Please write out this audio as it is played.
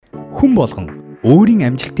Хүн болгон өөрийн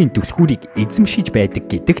амжилтын түлхүүрийг эзэмшиж байдаг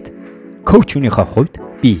гэдэгт коуч өнөөхөө хувьд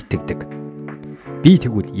би итгэдэг. Би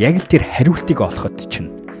тэгвэл яг л тэр хариултыг олоход чинь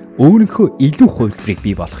өөрийнхөө илүү хувилбарыг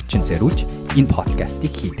бий болгох чинь зориулж энэ подкастыг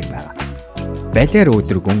хийдэг байгаа. Балиар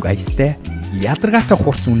өдрөг өнгө аястай ядаргаатай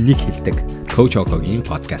хурц үннийг хэлдэг коуч Огогийн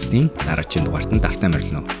подкастын дараагийн дугаарт нь давтаа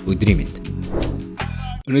морилно. Өдрийн мэнд.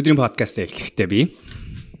 Өнөөдрийн подкаст эхлэхдээ би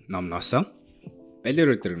номноосоо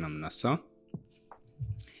балиар өдрөг номноосоо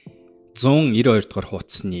 192 дугаар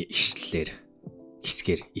хуудасны ишлэлээр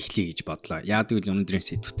хэсгээр эхлэе гэж бодлоо. Яагаад гэвэл өнөөдрийн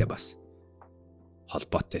сэдвтэй бас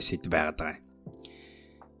холбоотой сэдв байгаад байгаа.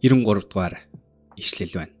 93 дугаар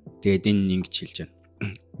ишлэл байна. Тэгээд энэ ингэж хэлж байна.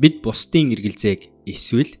 Бид бусдын эргэлзээг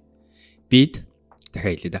эсвэл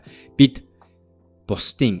бид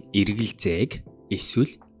бусдын эргэлзээг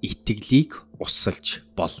эсвэл итгэлийг усалж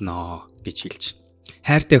болно гэж хэлж байна.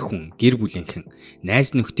 Хайртай хүн, гэр бүлийнхэн,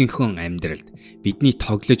 найз нөхдийнхөө амьдралд бидний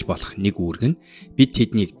тоглож болох нэг үүрэг нь бид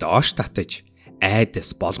тэднийг доош татаж,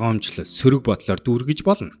 айдас, болгоомжлол, сөрөг бодлоор дүүргэж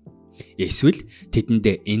болно. Эсвэл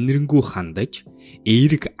тэдэндээ энэрнгүү хандаж,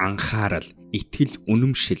 эерэг анхаарал, итгэл,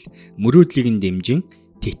 үнэмшил, мөрөөдлийг нь дэмжин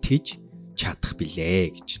тэтгэж чадах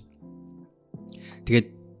билээ гэж. Тэгээд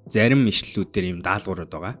зарим ишлэлүүдээр юм даалгаврууд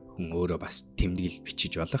байгаа. Хүн өөрөө бас тэмдэглэл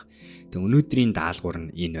бичиж болох. Тэгээд өнөөдрийн даалгавар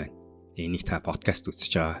нь энэ байна. Энийг та подкаст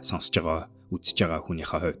сонсож байгаа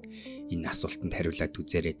хүнийхээ хувьд энэ асуултанд хариулаад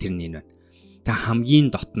үзээрэй. Тэр нь энэ байна. Та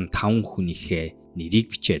хамгийн дотн 5 хүнийхээ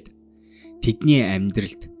нэрийг бичээд тэдний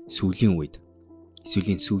амьдралд сүүлийн үед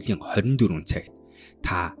сүүлийн 24 цагт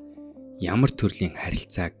та ямар төрлийн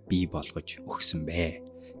харилцааг бий болгож өгсөн бэ?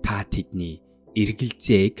 Та тэдний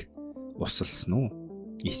эргэлзээг усалсан уу?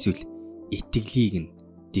 Эсвэл итгэлийг нь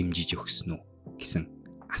дэмжиж өгсөн үү гэсэн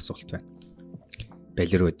асуулт байна.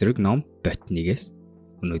 Балиар өдрөг ном бот 1-ээс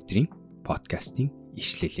өнөөдрийн подкастын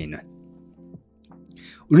ишлэл энэ байна.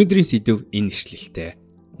 Өнөөдрийн сэдэв энэ ишлэлтэй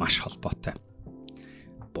маш холбоотой.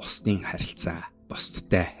 Бусдын харилцаа,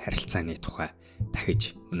 бусдтай харилцааны тухай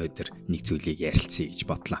дахиж өнөөдөр нэг зүйлийг ярилцъя гэж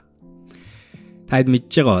бодлоо. Таад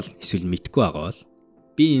мэдж байгаа бол эсвэл мэдгүй байгаа бол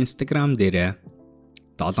би Instagram дээр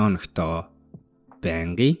 7 өнөختөө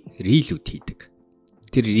байнгын рийлүүд хийдэг.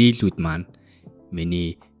 Тэр рийлүүд маань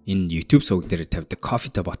миний энэ YouTube суваг дээр тавьдаг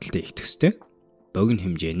кофетэй боталтай их төстэй богино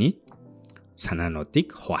хэмжээний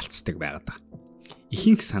санаануудыг хуваалцдаг байгаад.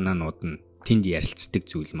 Ихэнх санаанууд нь тэнд ярилцдаг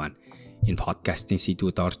зүйл маань энэ подкастын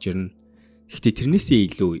сэдвүүд орж ирнэ. Гэхдээ тэрнээсээ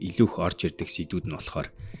илүүх орж ирдэг сэдвүүд нь болохоор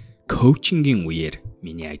коучингийн үеэр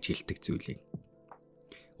миний ажилладаг зүйлийг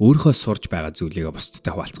өөрийнхөө сурж байгаа зүйлийг бусдад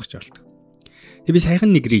хуваалцах гэж болдог. Тэгээ би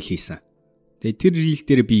саяхан нэг рил хийсэн. Тэгээ тэр рил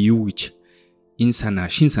дээр би юу гэж энэ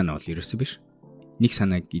шин санаа бол ерөөсөө биш. Нэг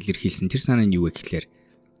санааг илэрхийлсэн. Тэр санаа нь юу вэ гэхээр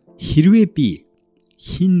хэрвээ би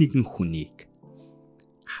хин нэгэн хүнийг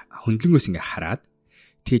хөндлөнгөөс ингээ хараад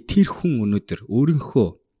тэгээ тэр хүн өнөөдөр өөрийнхөө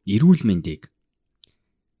эрүүл мэндийг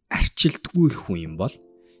арчилдаггүй хүн юм бол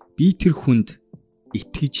би тэр хүнд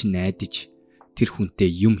итгэж найдаж тэр хүнтэй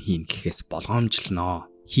юм хийн гэхээс болгоомжлноо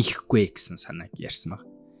хийхгүй гэсэн санааг ярьсан баг.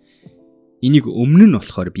 Энийг өмнө нь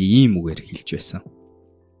болохоор би ийм үгээр хэлж байсан.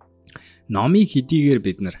 Номыг хэдийгээр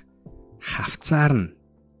бид нар хавцаар нь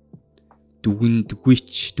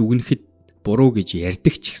дүгнэхэд буруу гэж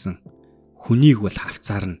ярьдаг ч гэсэн хүнийг бол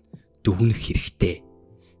хавцаар нь дүгнэх хэрэгтэй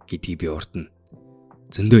гэдгийг би урд нь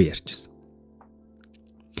зөндөө ярьж байсан.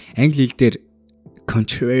 Англи хэл дээр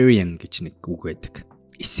contrarian гэж нэг үг байдаг.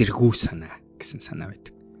 Эсэргүү санаа гэсэн санаа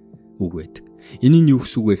байдаг. Үг байдаг. Энэ нь юу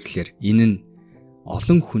гэсэн үг вэ гэхээр энэ нь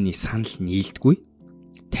олон хүний санал нийлдэггүй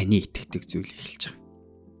таны итгэдэг зүйлийг хэлж байгаа.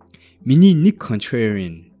 Миний нэг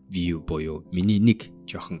contrarian view боёо миний нэг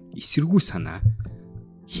жоохон эсэргүү санаа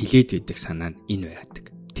хилээд байдаг санаа нь энэ байдаг.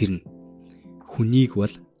 Тэр нь хүнийг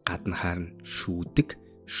бол гаднахаар нь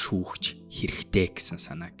шүүгч хэрэгтэй гэсэн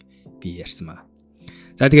санааг би ярьсан байна.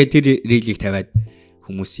 За тэгээд тэр рилийг тавиад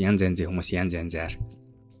хүмүүс янз янзаар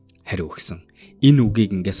хариу өгсөн. Энэ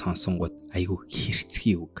үгийг ингээ сонсонгууд айгүй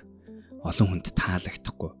хэрцгий үг. Олон хүнд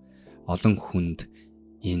таалагдахгүй. Олон хүнд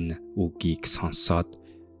энэ үгийг сонсоод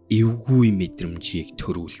эвгүй мэдрэмжийг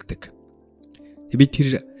төрүүлдэг. Би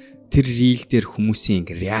тэр рил дээр хүмүүсийн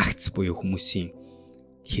реакц буюу хүмүүсийн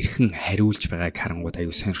хэрхэн хариулж байгааг харангууд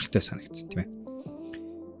аюу сонирхолтой санагдсан тийм ээ.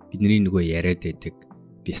 Бидний нөгөө яриад байдаг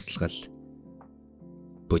бясалгал,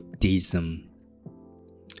 буддизм,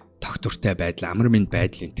 тогтвортой байдал, амар мэнд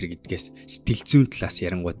байдал энэ төр гэдгээс сэтгэл зүйн талаас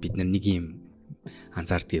ярангууд бид нэг юм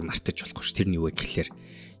анзаардгийг мартаж болохгүй ш. Тэр нь юу вэ гэхээр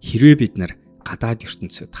хэрвээ бид нар гадаад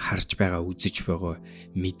ертөнцид харж байгаа, үзэж байгаа,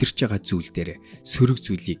 мэдэрч байгаа зүйл дээр сөрөг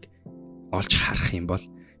зүйлийг олж харах юм бол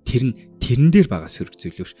тэрэн дээр байгаа сөрөг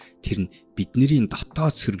зүйлүүш тэр нь бидний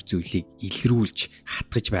дотоод сөрөг зүйлийг илрүүлж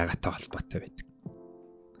хатгаж байгаатай холбоотой байдаг.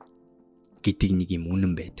 гэдэг нэг юм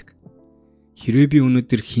үнэн байдаг. Хэрвээ би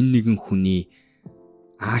өнөөдөр хин нэгэн хүний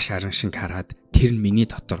ааш аран шиг хараад тэр нь миний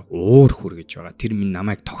дотор уур хүргэж байгаа, тэр минь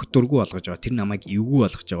намайг тогтургүй болгож байгаа, тэр намайг эвгүй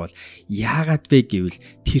болгож байгаа бол яагаад вэ гэвэл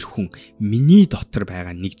тэр хүн миний дотор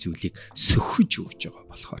байгаа нэг зүйлийг сөхөж өгж байгаа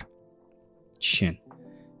болохоор. Жишээ нь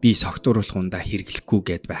би согтууруулах ундаа хэрэглэхгүй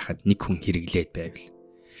гэд байхад нэг хүн хэрэглээд байвал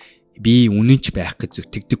би үнэнч байх гэж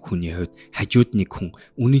зүтгэдэг хүний хувьд хажууд нэг хүн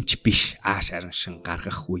үнэнч биш ааш аран шин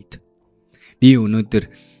гаргах үед би өнөөдөр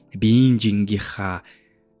биеийн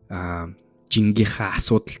жингийнхаа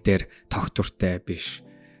асуудал дээр тогтвортой биш,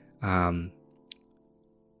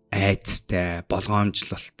 айцтай,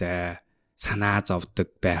 болгоомжлолтой, санаа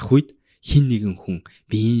зовдөг байх үед хин нэгэн хүн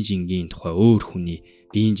биеийн жингийн тухай өөр хүний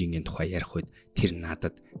биеийн жингийн тухай ярих үед тэр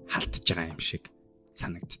надад халтж байгаа юм шиг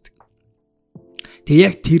санагддаг. Тэгээ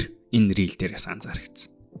яг тэр энэ рил дээрээс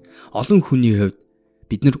анзаарчихсан. Олон хүний хувьд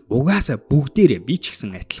бид нар угаасаа бүгдээрээ би ч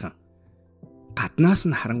гэсэн адилхан гаднаас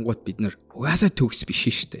нь харангуут бид нар угаасаа төгс биш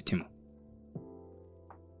шүү дээ, тийм үү?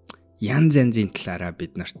 Янз янзын талаараа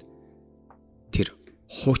бид нарт тэр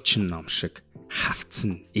хуучин ном шиг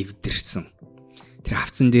хавцсан, эвдэрсэн. Тэр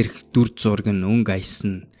хавцсан дээрх дүр зураг нь өнгө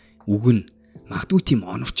аясан, үг нь магадгүй тийм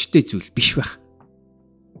оновчтой зүйл биш байх.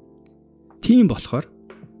 Тийм болохоор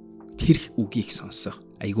тэр үгийг сонсох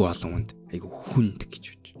айгүй олон хүнд айгүй хүнд гэж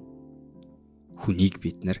үж. Хүнийг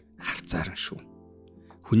бид нар хавцаарн шүү.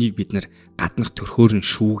 Хүнийг бид нар гаднах төрхөөр нь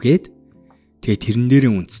шүүгээд тэгээ тэрэн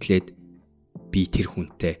дээрээ үндэслээд би тэр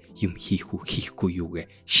хүнтэй юм хийх үү, хийхгүй юугээ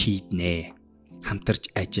шийднэ. Хамтарч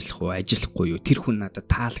ажиллах уу, ажиллахгүй юу, тэр хүн надад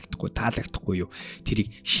таалагдахгүй юу, тэрийг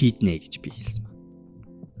шийднэ гэж би хэлсэн байна.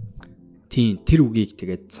 Тийм, тэр үгийг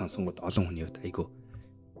тэгээд сонсонгод олон хүний хувьд айгүй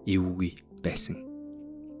эвгүй байсан.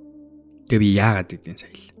 Тэгээ би яагаад гэдгийг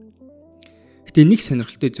сая. Гэтэ нэг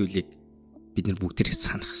сонирхолтой зүйлийг бид нар бүгд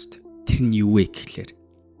санах хэрэгтэй. Тэр нь юу вэ гэхлээр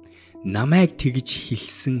намайг тэгж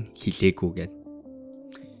хэлсэн хэлээгүй гэдэг.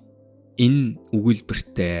 Энэ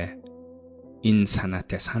өгүүлбэртэй энэ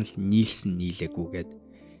санаатай санал нийлээгүйгээд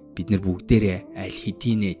бид нар бүгдээрээ аль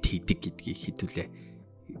хэдийнэ тэгдэг гэдгийг хэдүүлээ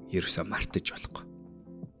ерөөсөө мартаж болохгүй.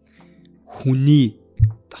 Хүний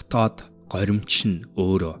дотоод горимч нь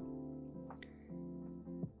өөрөө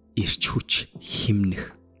ирч хүч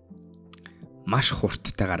химнэх, маш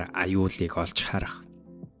хурдтайгаар аюулыг олж харах,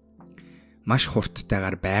 маш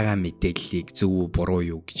хурдтайгаар байгаа мэдээллийг зөв буруу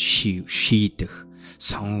юу гэж шийдэх,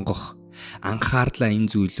 сонгох, анхаарлаа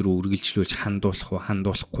энэ зүйл рүү үргэлжлүүлж хандуулах уу,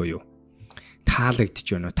 хандуулахгүй юу, таалагдж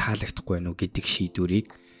байна уу, таалагдахгүй байна уу гэдэг шийдвэрийг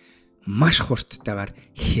маш хурдтайгаар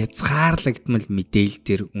хязгаарлагдмал мэдээлэл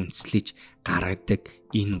дээр үндэслэж гаргадаг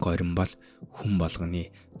энэ горим бол хүн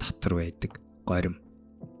болгоны дотор байдаг горим.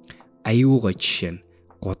 Аюугаа жишээ нь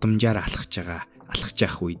гудамжаар алхаж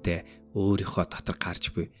явах үедээ өөрийнхөө дотор гарч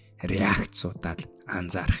буй реакцуудад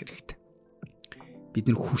анзаарах хэрэгтэй. Бид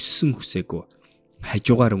нар хүссэн хүсээгүй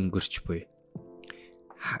хажуугаар өнгөрч буй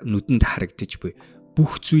нүдэнд харагдаж буй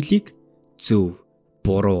бүх зүйлийг зөв,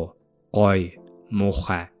 буруу, гоё,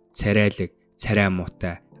 муухай, царайлаг, царай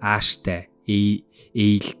муутай, ааштай,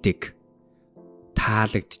 ээлдэг,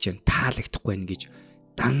 таалагдж байна, таалагдахгүй байна гэж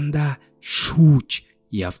дандаа шүүж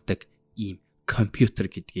явдаг ийм компьютер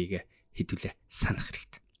гэдгийг хэдүүлээ санах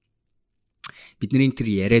хэрэгтэй. Бидний тэр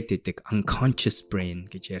яриад байдаг unconscious brain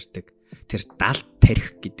гэж ярьдаг тэр далд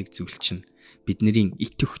тарих гэдэг зүйл чинь бидний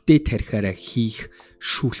идэвхтэй тарихаараа хийх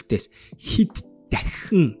шүүлтээс хэд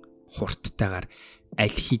дахин хурдтайгаар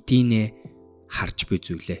аль хэдийнэ харж буй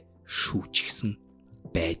зүйлээ шүүчихсэн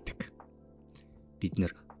байдаг. Бид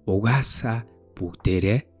нар угаасаа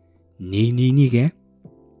бүгдээрээ нэгнийгээ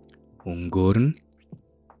өнгөөр нь,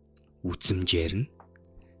 үзмжээр нь,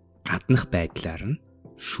 гаднах байдлаар нь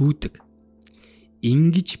шүүдэг.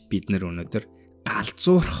 Ингэж бид нар өнөөдөр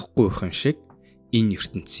галзуурхахгүйхэн шиг энэ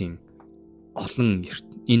ертөнцийн олон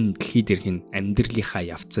энэ дэлхий дээрхийн амьдралынхаа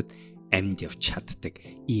явцад амьд явж чаддаг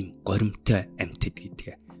ийм горимтой амьтад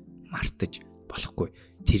гэдгээ мартаж болохгүй.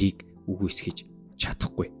 Тэрийг үгүйсгэж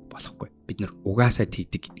чадахгүй болохгүй. Бид нар угаасаа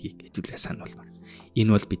тэгдэг гэдгийг хэдүүлээ сануулмаар.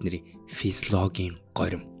 Энэ бол бидний физиологийн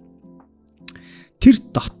горим. Тэр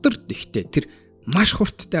дотор дэхтэй тэр маш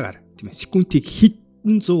хурдтайгаар тийм ээ секундыг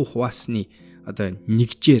хэдэн зуун хуваасны одоо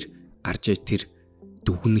нэгжээр гарч ий тэр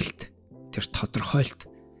дүгнэлт, тэр тодорхойлт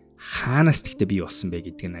хаанаас тэгтээ бий болсон бэ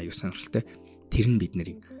гэдэг нь аюу сонирхолтой. Тэр нь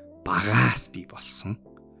бидний багаас бий болсон,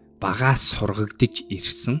 багаас сургагдж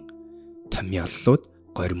ирсэн томьёоллууд,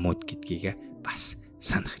 горимууд гэдгийг бас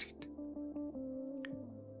санах хэрэгтэй.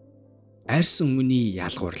 Арьс өнгөний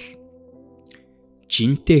ялгуурл,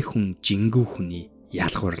 жинтэй хүн жингүү хүний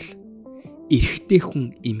ялгуурл, эрэгтэй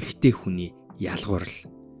хүн эмэгтэй хүний ялгуурл.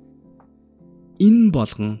 Энэ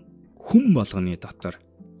болгон хүн болгоны дотор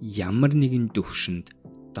ямар нэгэн төвшөнд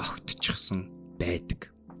тогтчихсон байдаг.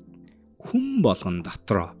 Хүн болгон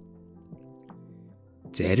дотроо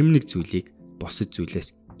зарим нэг зүйлийг бусад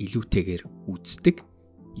зүйлээс илүүтэйгээр үздэг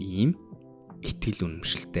ийм итгэл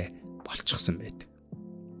үнэмшилтэй болчихсон байдаг.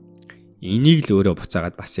 Энийг л өөрөө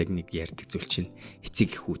буцаагаад бас яг нэг ярьдаг зүйл чинь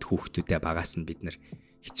эцэг эхүүд хүүхдүүдэд багаас нь бид нар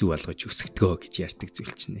хэцүү болгож өсгдгөө гэж ярьдаг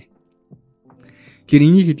зүйл чинь. Тэгэхээр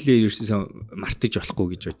энийг хэдлээ ерөөсөө мартаж болохгүй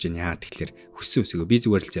гэж бодож байна. Яагаад тэгэхээр хүссэн үсээгөө би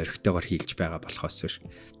зүгээр л зоригтойгоор хийлж байгаа болохоос биш.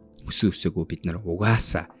 Хүссэн үсээгөө бид нар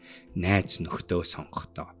угаасаа найз нөхдөө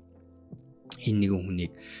сонгохдоо энэ нэгэн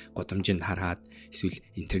хүнийг годомжинд хараад эсвэл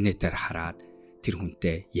интернетээр хараад тэр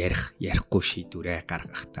хүнтэй ярихгүй шийдвэрээ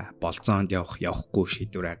гаргахтаа, болзоонд явахгүй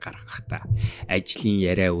шийдвэрээ гаргахтаа, ажлын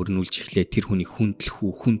яриа өрнүүлж эхлээ тэр хүнийг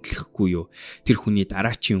хүндлэхгүй юу, тэр хүний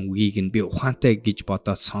дараачийн үгийг нь би ухаантай гэж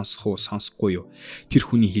бодоод сонсохгүй юу, тэр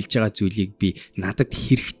хүний хэлж байгаа зүйлийг би надад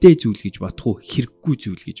хэрэгтэй зүйл гэж бодох уу, хэрэггүй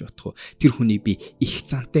зүйл гэж бодох уу, тэр хүнийг би их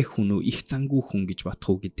зантай хүн үү, их зангүй хүн гэж бодох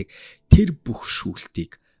уу гэдэг тэр бүх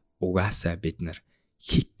шүүлтийг угаасаа бид нар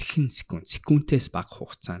хитгэн секундээс бага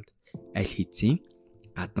хугацаанд аль хэзээ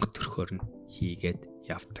гаднах төрхөөр нь хийгээд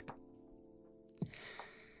явдаг.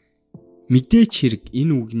 Мэдээч хэрэг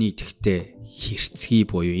энэ үгний тэгтээ хэрцгий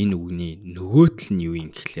буюу энэ үгний нөгөөдөл нь юу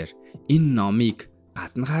юм гэхлээр энэ номыг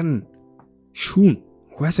гаднахаар нь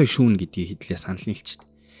угаасаа шүүн гэдгийг хэдлээ санал нийлчихэд.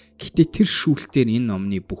 Гэхдээ тэр шүүлтээр энэ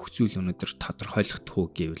номны бүх зүйл өнөдөр тодорхойлогдох уу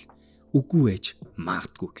гэвэл үгүй байж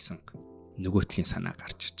магадгүй гэсэн нөгөөтлийн санаа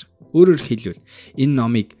гарч ирж байгаа. Өөрөөр хэлбэл энэ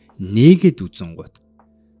номыг нээгээд үзэнгууд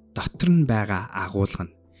дотор нь байгаа агуулга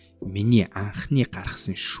нь миний анхны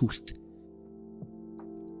гаргасан шүүлт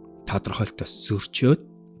тодорхойлтоос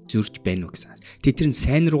зөрж байна уу гэсэн. Тэр нь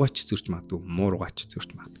сайн руугаа ч зөрж магадгүй, муу руугаа ч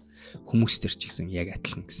зөрж магадгүй. Хүмүүс төр ч гэсэн яг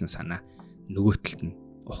адилхан гэсэн санаа нөгөөтөлд нь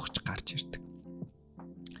ухаж гарч ирдэг.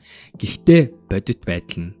 Гэхдээ бодит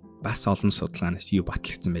байдал нь бас олон судалгаанаас юу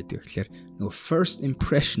батлагдсан байдаг гэхээр нөгөө first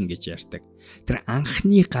impression гэж ярьдаг. Тэр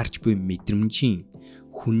анхны гарч буй мэдрэмжийн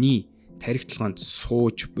хүний тархитлаганд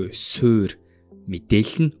сууж буй суур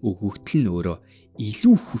мэдээлэл нь өгөгдөл нь өөрөө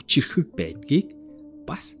илүү хүчирхэг байдгийг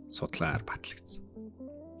бас судалгаагаар батлагдсан.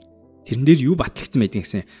 Тэрэн дээр юу батлагдсан байдгийг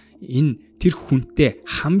гэсэн энэ тэр хүнтэй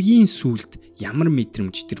хамгийн сүүлд ямар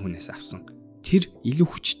мэдрэмж тэр хүнээс авсан тэр илүү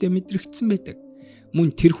хүчтэй мэдрэгдсэн байдаг.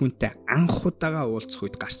 Мөн тэр хүнтэй анх удаага уулзах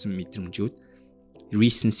үед гарсан мэдрэмжүүд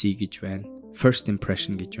recency гэж байна, first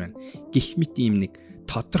impression гэж байна. Гэх мэт ийм нэг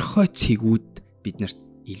тодорхой цэгүүд биднэрт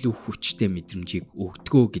илүү хүчтэй мэдрэмжийг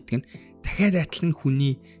өгдгөө гэдэг нь дахиад адилхан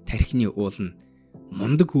хүний тархины уул нь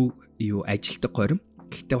мундаг юу ажилдаг горим.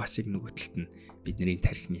 Гэхдээ бас яг нөгөө талд нь бидний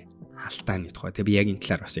тархины алдааны тухай. Тэгээ би яг энэ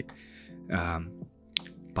талаар бас яг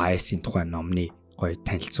bias-ийн тухай номны гоё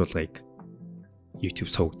танилцуулгыг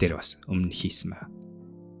YouTube сувг дээр бас өмнө хийсэн байна.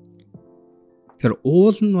 Тэр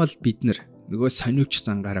уул нь бол бид нөгөө сониуч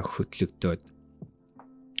зангаараа хөтлөгдөөд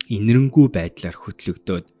инэрэнгүү байдлаар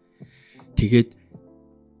хөтлөгдөөд тэгээд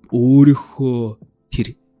өөрийнхөө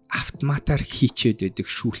тэр автоматар хийчээд байдаг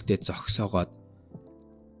шүүлтээ зогсоогоод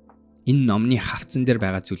энэ номны хавцан дээр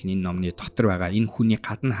байгаа зүйл нь энэ номны дотор байгаа энэ хүний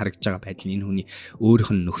гадна харагдж байгаа байдал энэ хүний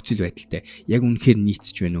өөрийнх нь нөхцөл байдалтай яг үнэхээр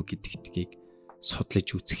нийцэж байна уу гэдгийг судлаж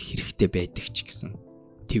үзэх хэрэгтэй байдаг ч гэсэн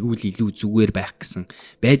тэгвэл илүү зүгээр байх гэсэн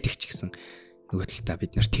байдаг ч гэсэн нөгөө талдаа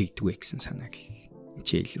бид нар тэгдэгвэ гэсэн санааг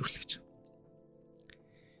чи илрүүлж.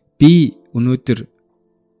 Би өнөөдөр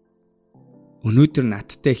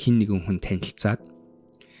надтай хин нэгэн хүн танилцаад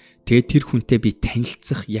тэгээд тэр хүнтэй би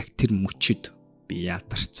танилцах яг тэр мөчөд би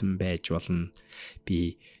ядарсан байж болно.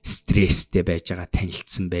 Би стресстэй байж байгаа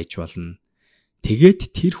танилцсан байж болно.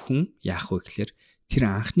 Тэгээд тэр хүн яах вэ гэхээр тэр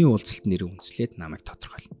анхны уулзалт нэрээ үнслээд намайг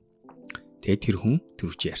тодорхойлно. Тэгээд тэр хүн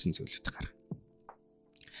түрүүч ярьсан зүйлүүд гарна.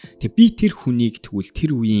 Тэгээд би тэр хүнийг тэгвэл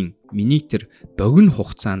тэр үеийн миний тэр богино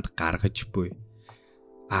хугацаанд гаргаж буй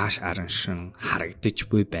ааш араншин харагдаж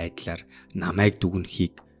буй байдлаар намайг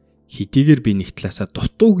дүгнэхийг хэдийгээр би нэг талаасаа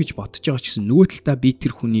дутуу гэж бодож байгаа ч гэсэн нөгөө талдаа би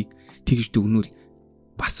тэр хүнийг тэгж дүгнүүл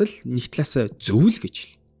бас л нэг талаасаа зөв л гэж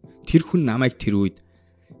хэл. Тэр хүн намайг тэр үед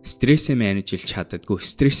стрессээ менежлж чаддаггүй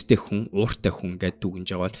стресстэй хүн, ууртай хүн гэдээ дүгнж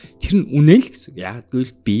байгаа бол тэр нь үнэ л гэсэн. Яг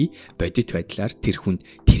гэвэл би бодит байдлаар тэр хүнд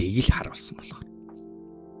тэрийг л харуулсан болохоор.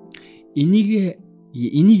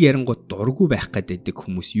 Энийг ярангууд дургүй байх гэдэг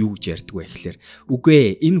хүмүүс юу гэж ярьдаг вэ гэхээр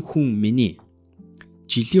үгүй энэ хүн миний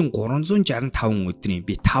жилийн 365 өдрийн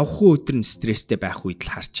би 5 өдөр нь стресстэй байх үед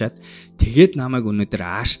л харчаад тэгээд намайг өнөөдөр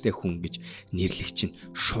ааштай хүн гэж нэрлэх чинь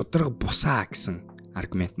шудраг бусаа гэсэн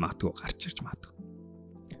аргумент магадгүй гарч ирж магадгүй.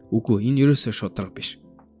 Үгүй энэ ерөөсөө шудраг биш.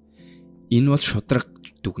 Энэ бол шудраг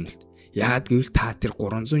дүгнэлт. Яагад гэвэл та тэр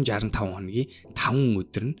 365 хоногийн 5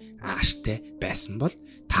 өдөр нь ааштай байсан бол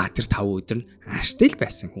та тэр 5 өдөр нь ааштай л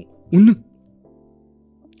байсан хүн. Үнэн.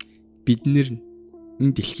 Бид нэр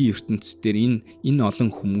энэ дэлхийн ертөнцийн дээр энэ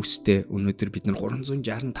олон хүмүүстэй өнөөдөр бид нар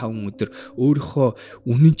 365 өдөр өөрийнхөө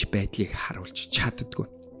үнэнч байдлыг харуулж чаддаггүй.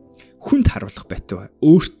 Хүнд харуулах байтугай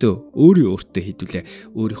өөртөө хэдүүлээ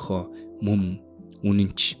өөрийнхөө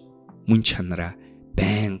үнэнч мөн чанараа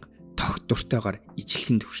байнга тогтвортойгоор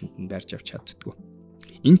ижлэхэн төвшөнд нь барьж авч чаддаггүй.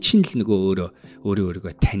 Эн чинь л нөгөө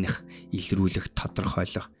өөрийгөө таних, илрүүлэх,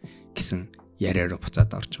 тодорхойлох гэсэн яриа руу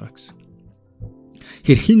буцаад орж байгаа гэсэн.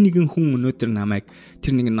 Хин нэгэн хүн өнөөдөр намайг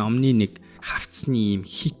тэр нэг номны нэг хавцны юм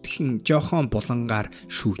хитгэн жоохон булангаар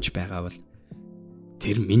шүүж байгаа бол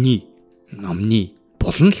тэр миний номны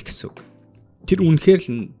булан л гэсэн үг. Тэр үнэхээр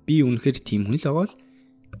л би үнэхээр тийм хүн л байгаа л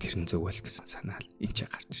тэр нь зөв л гэсэн санаа л энэ ч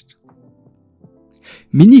гарч ирж байгаа.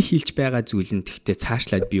 Миний хэлж байгаа зүйл нь тэгтээ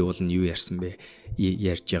цаашлаад би уул нь юу ярьсан бэ?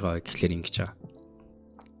 Ярьж байгаа гэхлээр ингэж байгаа.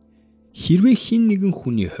 Хэрвээ хин нэгэн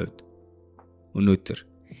хүний хувьд өнөөдөр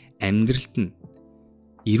амьдралд нь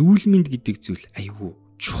эрүүл мэнд гэдэг зүйл айгүй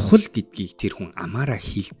чухал гэдгийг тэр хүн амаараа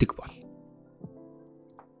хэлдэг бол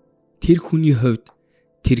тэр хүний хувьд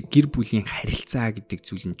тэр гэр бүлийн харилцаа гэдэг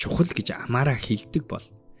зүйл нь чухал гэж амаараа хэлдэг бол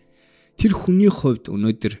тэр хүний хувьд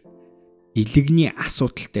өнөөдөр илэгний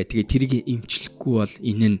асуудалтай тэгээ тэрийг эмчлэхгүй бол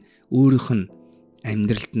энэ нь өөрийнх нь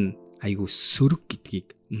амьдралд нь айгүй сөрөг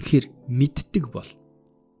гэдгийг үнэхээр мэддэг бол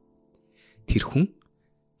тэр хүн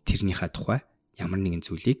тэрнийхээ тухай ямар нэгэн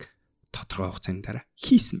зүйлийг тодорхой хугацааны дараа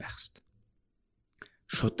хийсэн байх ёстой.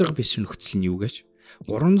 Шудраг биш нөхцөл нь юу гэж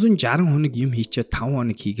 360 хоног юм хийчээ 5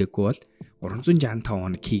 хоног хийгээгүй бол 365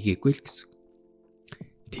 хоног хийгээгүй л гэсэн.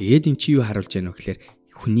 Тэгээд эн чи юу харуулж байна вэ гэхээр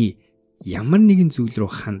хүний ямар нэгэн зүйл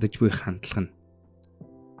рүү хандаж буй хандлага нь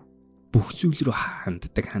бүх зүйл рүү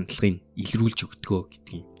ханддаг хандлагыг илрүүлж өгдөгөө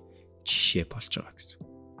гэдгийг жишээ болж байгаа гэсэн.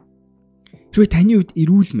 Хэрвээ таны хувьд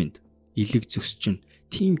эрүүл мэнд элэг зүс чинь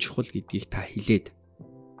тийм чухал гэдгийг та хэлээд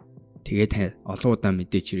тэгээд олон удаа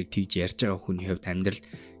мэдээч хэрэг тэгж ярьж байгаа хүний хувьд амьдрал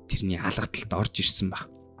тэрний алгадалд орж ирсэн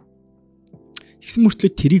баг. Тэгсэн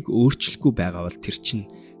мөртлөө тэрийг өөрчлөхгүй байгаа бол тэр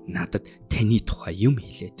чинь надад таны тухай юм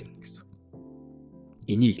хэлээд байна гэсэн.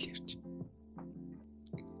 Энийг л ярьж.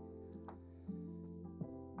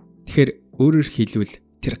 Тэгэхээр өөрөөр хэлбэл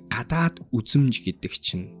тэр гадаад үзмж гэдэг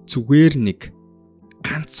чинь зүгээр нэг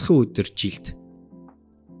ганцхан өдөр жилд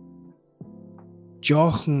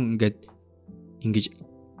жоохон ингэж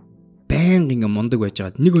байнга ингээ мундаг байж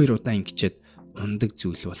байгаад 1-2 удаа ингэчээд ундаг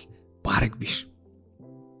зүйл бол бараг биш.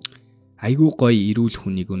 Айгүй гоё эрүүл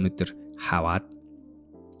хүнийг өнөдөр хаваад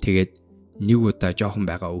тэгээд нэг удаа жоохон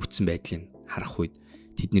байгаа өвцөн байдлыг харах үед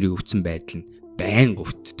тэдний өвцөн байдал нь байнга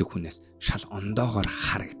өвддөг хүнээс шал ондоогоор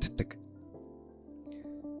харагддаг.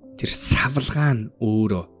 Тэр савлгаа нь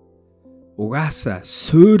өөрөө угаасаа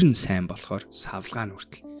суурн сайн болохоор савлгаа нь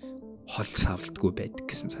хүртэл хол савлдаггүй байдаг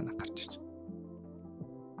гэсэн санаа гарч ирж.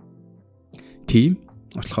 Тийм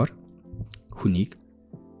болохоор хүнийг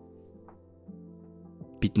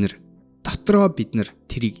бид нар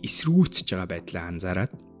тэрийг эсрүүцэж байгаа байдлаа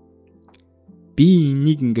анзаараад би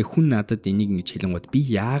энийг ингээ хүн надад энийг ингэж хэлэнгууд би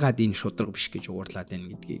яагаад энэ шудраг биш гэж уурлаад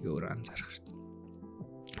байна гэдгийг өөрөө анзаарах хэрэгтэй.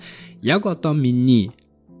 Яг одоо миний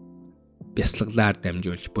бясалгалаар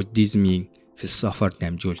дамжуулж буддизмын философоор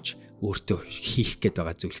дамжуулж өөртөө хийх гээд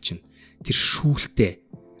байгаа зүйл чинь тэр шүүлтээ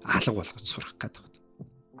алга болгож сурах гэдэг.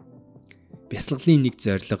 Бясалгалын нэг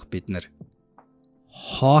зорилго бид нар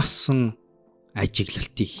хоосон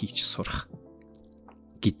ажиглалтыг хийж сурах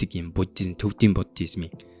гэдэг юм төвдийн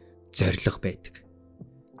буддизмын зорилго байдаг.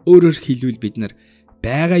 Өөрөөр хэлбэл бид нар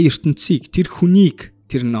байгаа ертөнцийг, тэр хүнийг,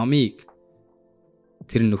 тэр номыг,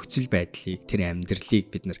 тэр нөхцөл байдлыг, тэр амьдралыг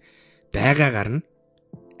бид нар байгаагаар нь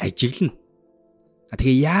ажиглана.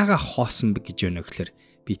 Тэгээ яага хоосон бэ гэж байна гэхээр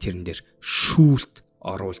би тэрэн дээр шүүлт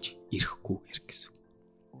оруулж ирэхгүйгээр гэсэн.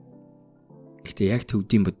 Гэхдээ яг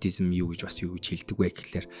төвдийн буддизм юу гэж хэлдэг вэ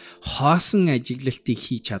гэхээр хоосон ажиглалтыг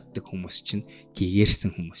хийж чаддаг хүмүүс чинь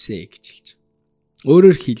гэгэрсэн хүмүүсээ гэж хэлж.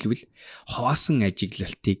 Өөрөөр хэлбэл хоосон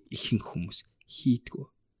ажиглалтыг ихэнх хүмүүс хийдгүү.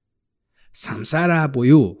 Самсараа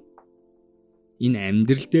буюу энэ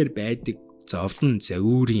амьдрал дээр байдаг зовлон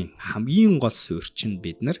завиурын хамгийн гол суурь чинь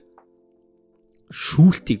бид нар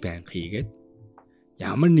шүүлтийг байнга хийгээд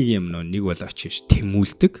ямар нэг юм нэг бол очиж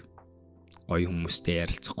тэмүүлдэг. Гоё хүмүүстэй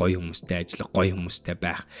ярилцах, гоё хүмүүстэй ажиллах, гоё хүмүүстэй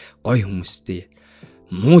байх, гоё хүмүүстэй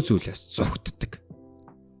муу зүйлээс зугтдаг.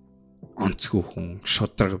 Онцгүй хүн,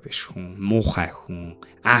 шудраг биш хүн, муухай хүн,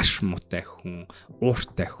 ааш муутай хүн,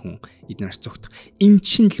 ууртай хүн эднээс зугтах. Энэ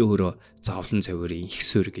чинь л өөрөө зовлон завиурын их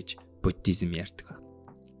суурь гэж буддизм ярьдаг.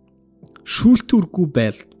 шүүлтүүргүй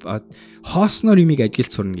байл хоосноор юмыг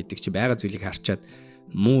ажиглаж сурна гэдэг чинь байгаа зүйлийг харчаад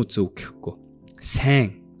муу зөв гэхгүй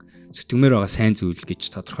сайн зүтгэмээр байгаа сайн зүйл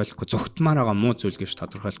гэж тодорхойлохгүй зүгтмаар байгаа муу зүйл гэж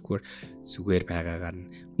тодорхойлохгүй зүгээр байгаагаар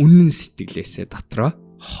нь үнэн сэтгэлээсээ дотроо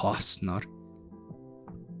хоосноор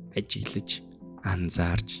ажиглаж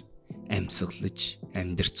анзаарж амьсгалж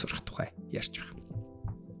амьдрц сурах тухай ярьж байгаа.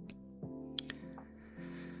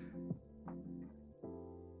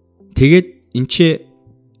 Тэгээд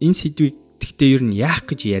энэ сэдвийг тэгтээ ер нь яах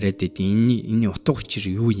гэж яриад байдیں۔ Энийн утга учир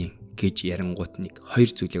юу юм гэж ярангууд нэг хоёр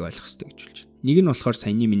зүйлийг ойлгох хэрэгтэй гэж болж байна. Нэг нь болохоор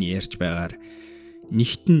саяны миний ярьж байгаагаар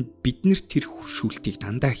нэгт нь бид нар тэр шүүлтийг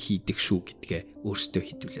дандаа хийдэг шүү гэдгээ өөрсдөө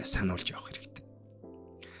хэдүүлээ сануулж явах хэрэгтэй.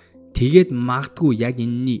 Тэгээд магадгүй яг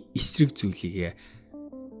энэний эсрэг зүйлийг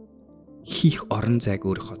хийх орон зайг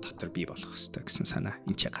өөрийнхөө дотор бий болгох хэрэгтэй гэсэн санаа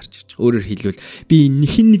энэ ч гарч ирж байгаа. Өөрөөр хэлбэл би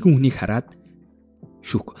нэгэн хүнийг хараад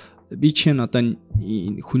шүүх би чинь одоо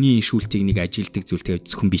хүний шүүлтийг нэг ажилдаг зүйл тэгээд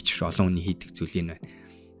зөвхөн би ч олон хүний хийдэг зүйл энэ байна.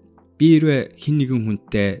 Би хэрвээ хэн нэгэн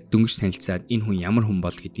хүнтэй дөнгөж танилцаад энэ хүн ямар хүн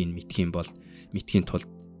бол гэдгийг мэдхийн тулд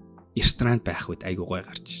ресторант байх үед айгуу гой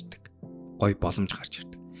гарч ирдэг. Гой боломж гарч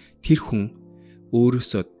ирдэг. Тэр хүн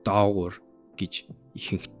өөрөөсөө доогуур гэж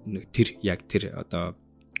ихэнх тэр одоо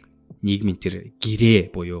нийгмийн тэр гэрээ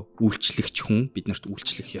буюу үйлчлэгч хүн биднэрт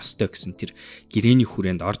үйлчлэх ёстой гэсэн тэр гэрээний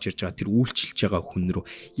хүрээнд орж ирж байгаа тэр үйлчлж байгаа хүн рүү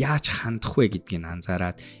яаж хандах вэ гэдгийг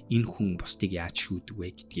анзаараад энэ хүн бусдыг яаж шүүдэг вэ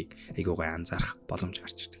гэдгийг айгуугай анзаарах боломж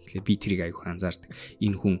гарч ирдэг. Тэгэхээр би тэрийг айгуух анзаардаг.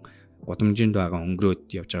 Энэ хүн гудамжинд байгаа өнгөрөөд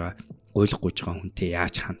явж байгаа гуйлах байгаа хүнтэй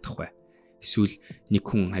яаж хандах вэ? Эсвэл нэг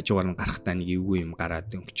хүн хажуугаар нь гарахтаа нэг эвгүй юм гараад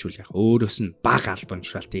өнгөчүүл яах. Өөрөөс нь бага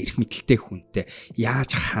албанчралтай эрх мэдэлтэй хүнтэй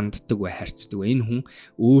яаж ханддаг вэ, харьцдаг вэ? Энэ хүн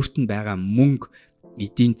өөрт нь байгаа мөнгө,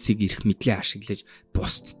 эдийн засаг эрх мэдлээ ашиглаж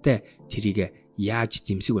бусдтай тэрийг яаж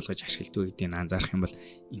зэмсэг болгож ашигладаг вэ гэдгийг анзаарах юм бол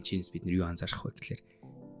энэ чинээс бид нар юу анзаарах вэ гэхээр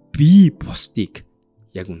би бусдыг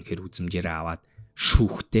яг үнэхээр үзмжээрээ аваад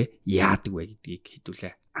шүүхтэй яадаг вэ гэдгийг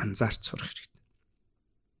хэдүүлээ анзаарч сурах хэрэгтэй.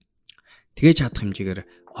 Тэгэж чадах хэмжээгээр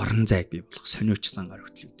орон зайг бий болох сониуч сангаар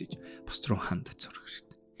хөтлөгдөж бус руу хандаж сурах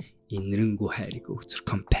хэрэгтэй. Инэрэнгүү хайрыг өгцөр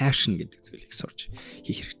compassion гэдэг зүйлийг сурч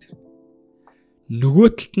хийх хэрэгтэй. Нөгөө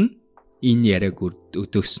талд нь энэ яриаг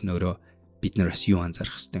өдөөснөөрөө бид нар бас юу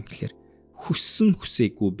анзаарах хэрэгтэй гэхээр хүссэн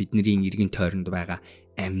хүсээгүй бидний эргэн тойронд байгаа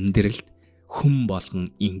амьдралд хүн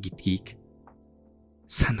болгон ингэдгийг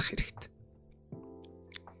санах хэрэгтэй.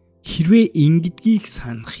 Хэрвээ ингэдгийг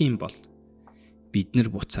санах юм бол бид нар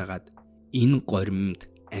буцаагаад энэ горимд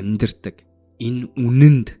амьдардаг, энэ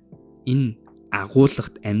үнэнд, энэ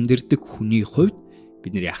агуулгад амьдардаг хүний хувьд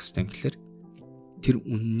бид нар яах ёстой гэхээр тэр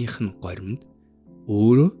үннийх нь горимд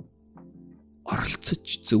өөрөө оролцож,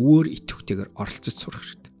 зөвөр идэвхтэйгээр оролцож сурах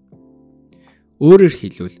хэрэгтэй. Өөрөөр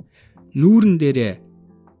хэлбэл нүүрэн дээрээ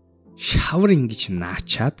шавар ингэж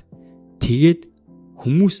наачаад тэгээд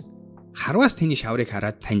хүмүүс харваас таны шаврыг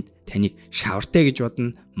хараад таныг шавартай гэж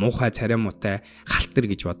бодно, муухай царай муутай, халтар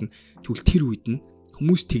гэж бодно. Тэгвэл тэр үед нь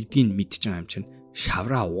хүмүүс тэгдгийг мэдж байгаа юм чинь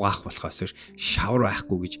шавраа угаах болохоос шавар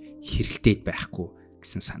байхгүй гэж хэрэлдээд байхгүй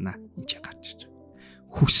гэсэн санаа энэ ч гарч ирж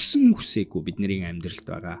байгаа. Хүссэн хүсээгүй бидний амьдралд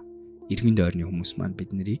байгаа эргэн тойрны хүмүүс маань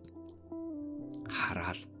бид нарыг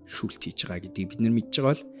хараал шүүлт хийж байгаа гэдгийг бид нар мэдж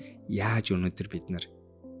байгаа бол яаж өнөөдөр бид нар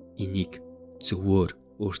энийг зөвөр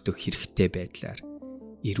өөртөө хэрэгтэй байдлаар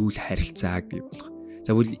эрүүл харилцааг бий болгох.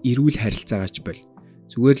 За бол эрүүл харилцаагаач бол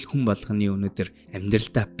зүгээр л хүн болгоны өнөөдөр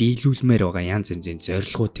амьдралдаа биелүүлмээр байгаа янз янзын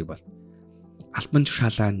зорилгоотыг бол албан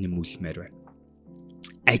тушаалаа нэмүүлмээр байна.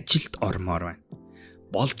 Ажилд ормоор байна.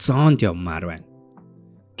 Болцоонд явмаар байна.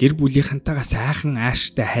 Гэр бүлийнхэнтэйгээ сайхан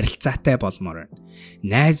ааштай харилцаатай болмоор байна.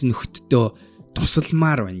 Найз нөхдөдөө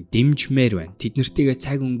тусалмаар байна, дэмжмээр байна. Тэднэртэйгээ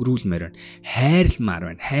цаг өнгөрүүлмээр байна. Хайрламаар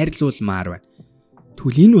байна, хайрлуулмаар байна.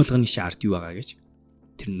 Тэгвэл энэ болгоны чинь ард юу байгаа гэж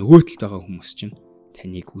тэр нөгөө талд байгаа хүмүүс чинь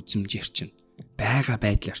таныг үзмжээр чинь байгаа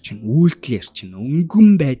байдлаар чинь үйлдэлээр чинь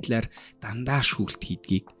өнгөн байдлаар дандаа шүүлт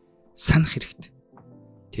хийдгийг санах хэрэгтэй.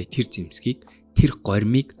 Тэгээ тэр зэмсгийг тэр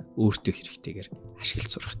гормыг өөртөө хэрэгтэйгээр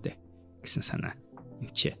ашиглаж сурахтай гэсэн санаа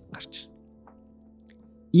эмчээ гарч.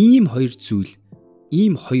 Ийм хоёр зүйл,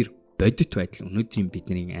 ийм хоёр бодит байдал өнөөдрийн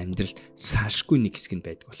бидний амьдралд салшгүй нэг хэсэг нь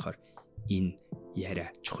байдаг болохоор энэ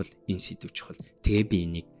яриа чухал, энэ сэдв чухал. Тэгээ би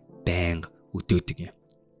энийг байнга өдөөдөг юм.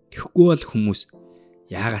 Тэгэхгүй бол хүмүүс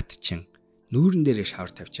яагаад чин нүүрэн дээр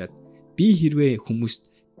шавар тавьчаад би хэрвээ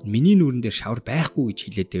хүмүүст миний нүүрэн дээр шавар байхгүй гэж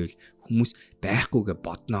хэлээд байвал хүмүүс байхгүйгээ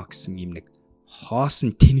бодно гэсэн юм нэг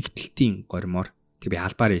хоосон тэнэгдэлтийн гормоор тэг би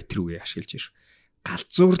албаар тэр үгээ ашиглаж ир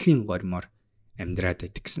галзуурлын гормоор амьдраад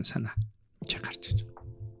байдаг гэсэн санаа чи гарч иж.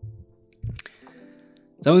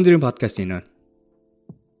 За өнөөдрийн подкаст энэ байна.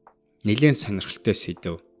 Нэлээд сонирхолтой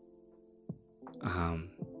сэдв.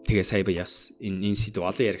 Тэгээ сая бас энэ сэдв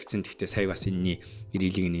олон яригдсан. Гэхдээ сая бас энэний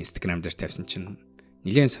ирээлийг Instagram дээр тавьсан чинь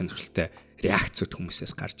нэлээд сонирхолтой реакцүүд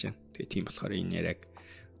хүмүүсээс гарч байна. Тэгээ тийм болохоор энэ яриаг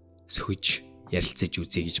сөхөж ярилцаж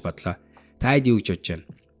үзье гэж бодлоо. Та хэд юу гэж бодож байна?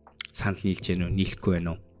 Санал нийлж гэнэ үү? Нийлэхгүй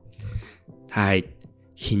байна уу? Та хэд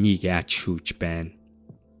хэнийг яаж шүүж байна?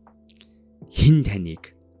 Хэн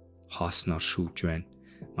таныг хоосноор шүүж байна?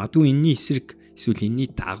 Магадгүй энэний эсрэг эсвэл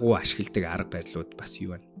энэний дагуу ашигладаг арга барилууд бас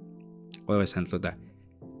юу байна? Гоё саналуудаа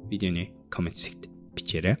видеоны коммент хэсэгт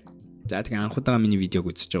бичээрэй. За тэгээ анхудаага миний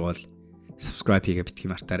видеог үзэж байгаа бол subscribe хийгээ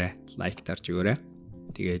битгий мартаарай. Лайк дарж өгөөрэй.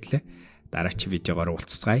 Тэгээд л дараагийн видеогоор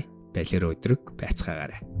уулзцгаая. Балер өдрөг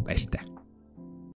байцгаагаарай. Баяр та.